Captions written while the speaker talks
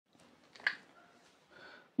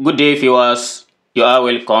Good day, viewers. You are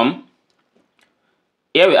welcome.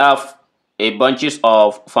 Here we have a bunches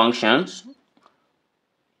of functions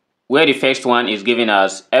where the first one is given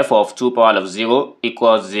as f of 2 power of 0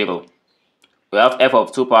 equals 0. We have f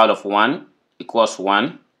of 2 power of 1 equals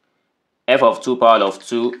 1, f of 2 power of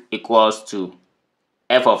 2 equals 2,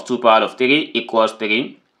 f of 2 power of 3 equals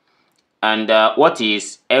 3, and what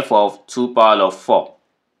is f of 2 power of 4?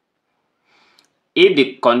 If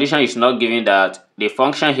the condition is not given that the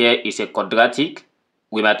function here is a quadratic,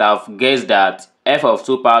 we might have guessed that f of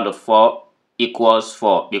 2 power of 4 equals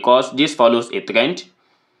 4 because this follows a trend.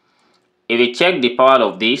 If we check the power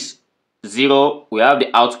of this 0, we have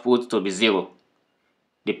the output to be 0.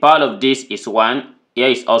 The power of this is 1, here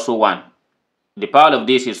is also 1. The power of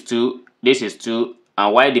this is 2, this is 2,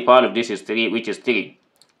 and while the power of this is 3, which is 3.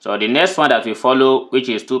 So the next one that we follow, which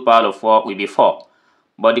is 2 power of 4, will be 4.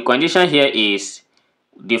 But the condition here is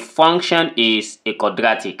the function is a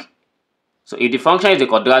quadratic. So if the function is a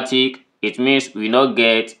quadratic, it means we not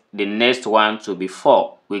get the next one to be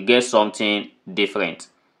 4. We get something different.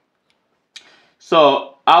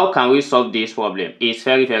 So how can we solve this problem? It's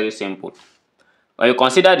very simple. When you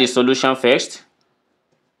consider the solution first,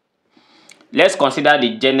 let's consider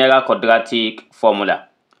the general quadratic formula,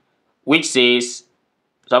 which says,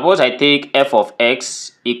 suppose I take f of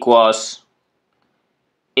x equals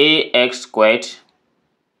ax squared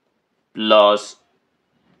plus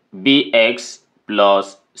bx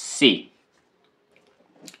plus c.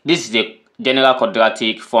 This is the general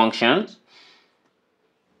quadratic function,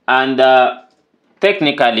 and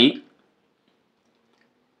technically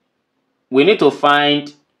we need to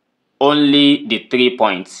find only the 3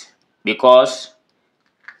 points because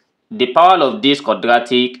the power of this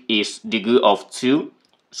quadratic is degree of 2,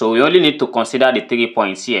 so we only need to consider the 3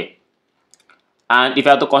 points here. And if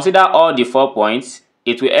you have to consider all the 4 points,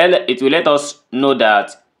 it will let us know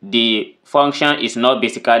that the function is not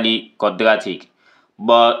basically quadratic,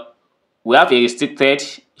 but we have a restricted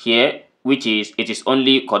here, which is it is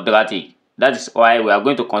only quadratic. That is why we are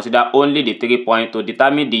going to consider only the 3 points to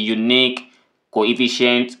determine the unique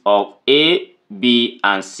coefficient of a, b,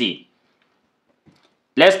 and c.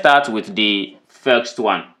 Let's start with the first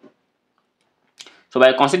one. So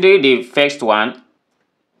by considering the first one,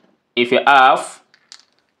 if you have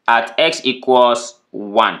at x equals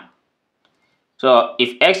 1. So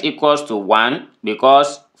if x equals to 1,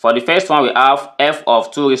 because for the first one we have f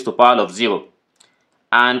of 2 raised to the power of 0.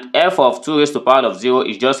 And f of 2 raised to the power of 0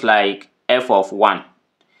 is just like f of 1.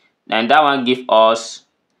 And that one gives us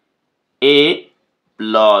a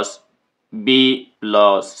plus b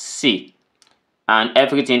plus c. And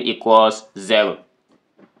everything equals 0.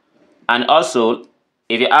 And also,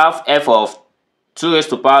 if you have f of 2 raised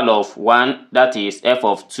to the power of 1, that is f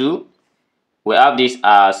of 2, we have this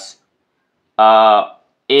as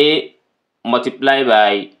a multiplied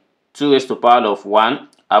by 2 raised to the power of 1,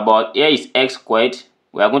 but here is x squared.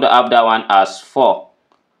 We are going to have that one as 4,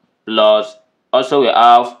 plus also we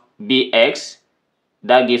have bx,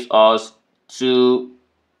 that gives us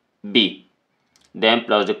 2b, then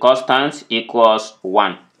plus the constant equals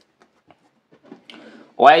 1.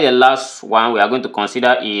 While the last one we are going to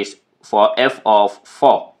consider is for f of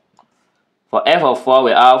 4. For f of 4,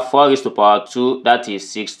 we have 4 raised to the power 2, that is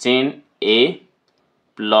 16a,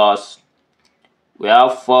 plus we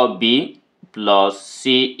have 4b plus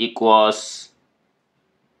c equals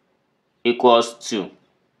 2.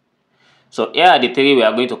 So here are the 3 we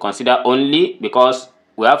are going to consider only because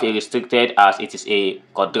we have a restricted as it is a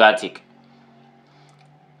quadratic.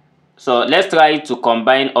 So let's try to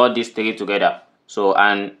combine all these 3 together. So,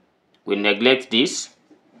 and we neglect this.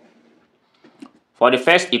 For the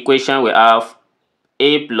first equation, we have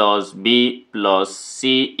a plus b plus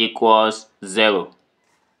c equals 0.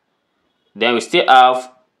 Then we still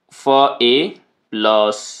have 4a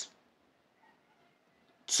plus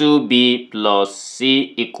 2b plus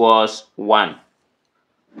c equals 1.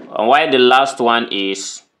 And while the last one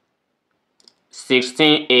is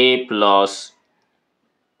 16a plus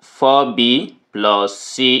 4b plus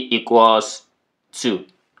c equals 2.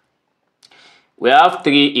 We have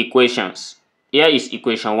 3 equations. Here is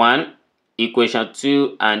equation 1, equation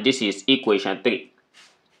 2, and this is equation 3.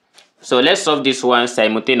 So let's solve this one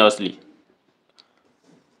simultaneously.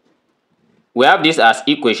 We have this as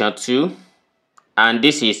equation 2, and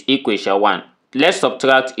this is equation 1. Let's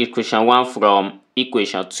subtract equation 1 from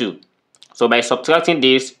equation 2. So by subtracting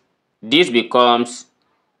this becomes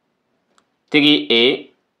 3a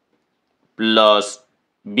plus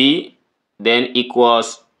b, then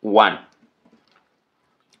equals 1.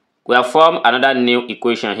 We have formed another new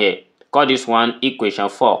equation here. Call this one equation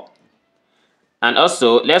 4. And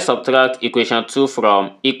also, let's subtract equation 2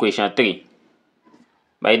 from equation 3.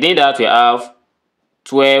 By doing that, we have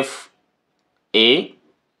 12a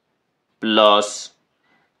plus,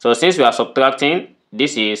 so since we are subtracting,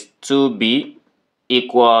 this is 2b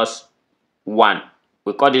equals 1.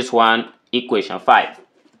 We call this one equation 5.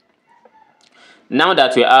 Now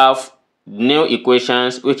that we have new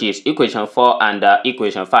equations, which is equation 4 and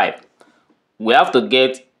equation 5, we have to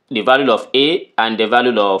get the value of a and the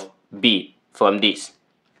value of b from this.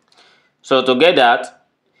 So to get that,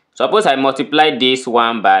 suppose I multiply this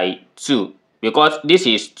one by 2, because this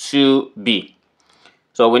is 2b.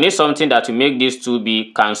 So we need something that will make this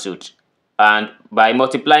 2b cancelled. And by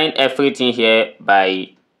multiplying everything here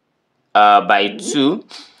by 2,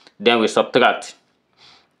 then we subtract.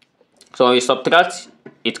 So when we subtract,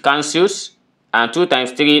 it cancels, and 2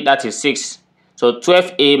 times 3, that is 6. So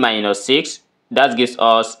 12a minus 6, that gives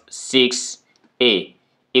us 6a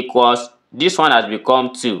equals, this one has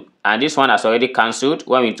become 2, and this one has already cancelled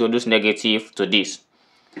when we introduce negative to this.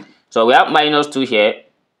 So we have minus 2 here,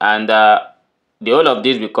 and the whole of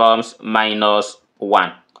this becomes minus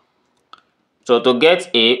 1. So to get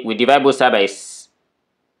a, we divide both sides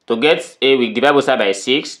by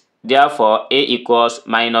 6. Therefore, a equals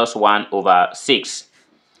minus 1 over 6.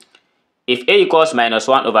 If a equals minus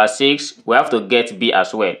 1 over 6, we have to get b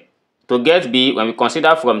as well. To get b, when we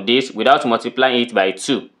consider from this without multiplying it by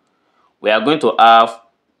 2, we are going to have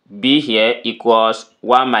b here equals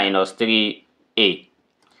 1 minus 3a.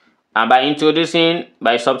 And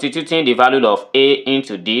by substituting the value of a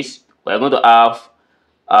into this, we are going to have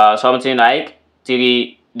something like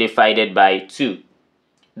 3 divided by 2.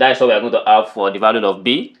 That is what we are going to have for the value of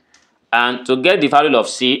b. And to get the value of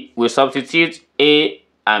c, we substitute a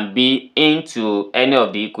and b into any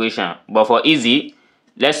of the equation. But for easy,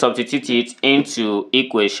 let's substitute it into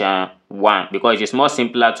equation 1 because it is more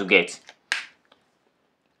simpler to get.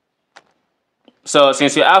 So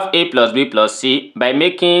since we have a plus b plus c,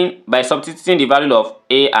 by substituting the value of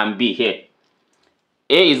a and b here,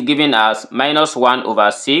 a is given as minus 1 over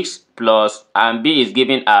 6 plus, and b is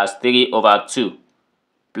given as 3 over 2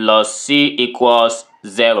 plus c equals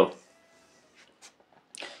 0.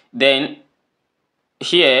 Then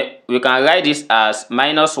here we can write this as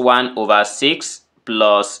minus 1 over 6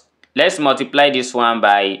 plus, let's multiply this one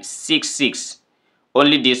by 6,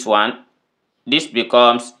 only this one. This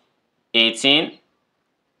becomes 18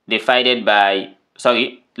 divided by,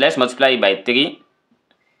 let's multiply it by 3.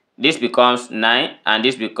 This becomes 9 and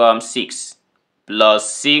this becomes 6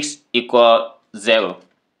 plus 6 equals 0.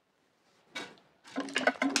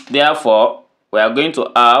 Therefore, we are going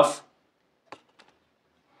to have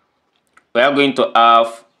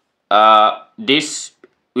this,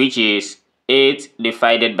 which is 8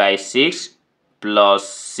 divided by 6 plus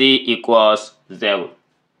c equals 0.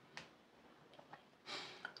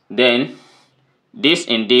 Then this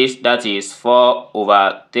in this, that is 4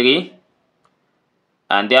 over 3,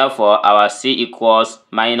 and therefore our c equals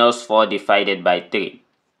minus 4 divided by 3.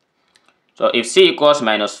 So if c equals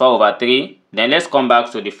minus 4 over 3, then let's come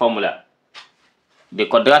back to the formula, the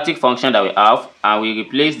quadratic function that we have, and we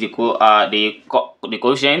replace the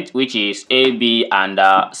coefficient, which is a, b, and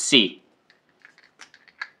c.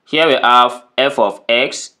 Here we have f of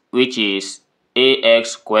x, which is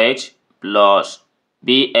ax squared plus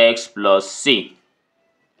bx plus c.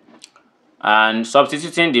 And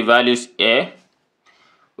substituting the values here,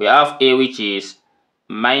 we have a, which is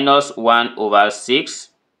minus 1 over 6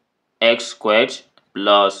 x squared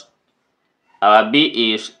plus our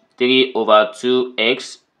b is 3 over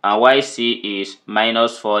 2x, and yc is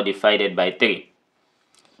minus 4 divided by 3.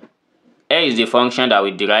 A is the function that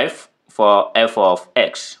we derive for f of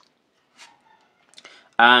x.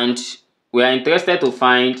 And we are interested to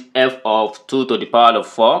find f of 2 to the power of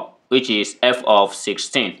 4, which is f of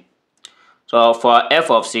 16. So for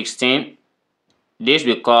f of 16, this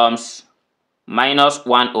becomes minus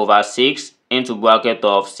 1 over 6 into bracket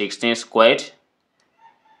of 16 squared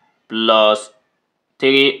plus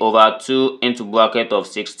 3 over 2 into bracket of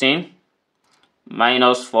 16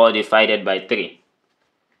 minus 4 divided by 3.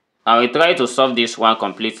 And we try to solve this one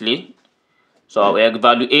completely. So we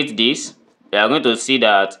evaluate this. We are going to see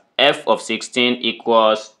that f of 16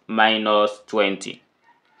 equals minus 20.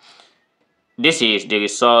 This is the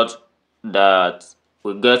result that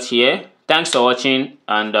we got here. Thanks for watching,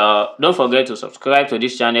 and don't forget to subscribe to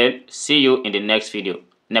this channel. See you in the next video.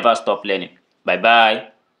 Never stop learning. Bye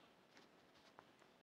bye.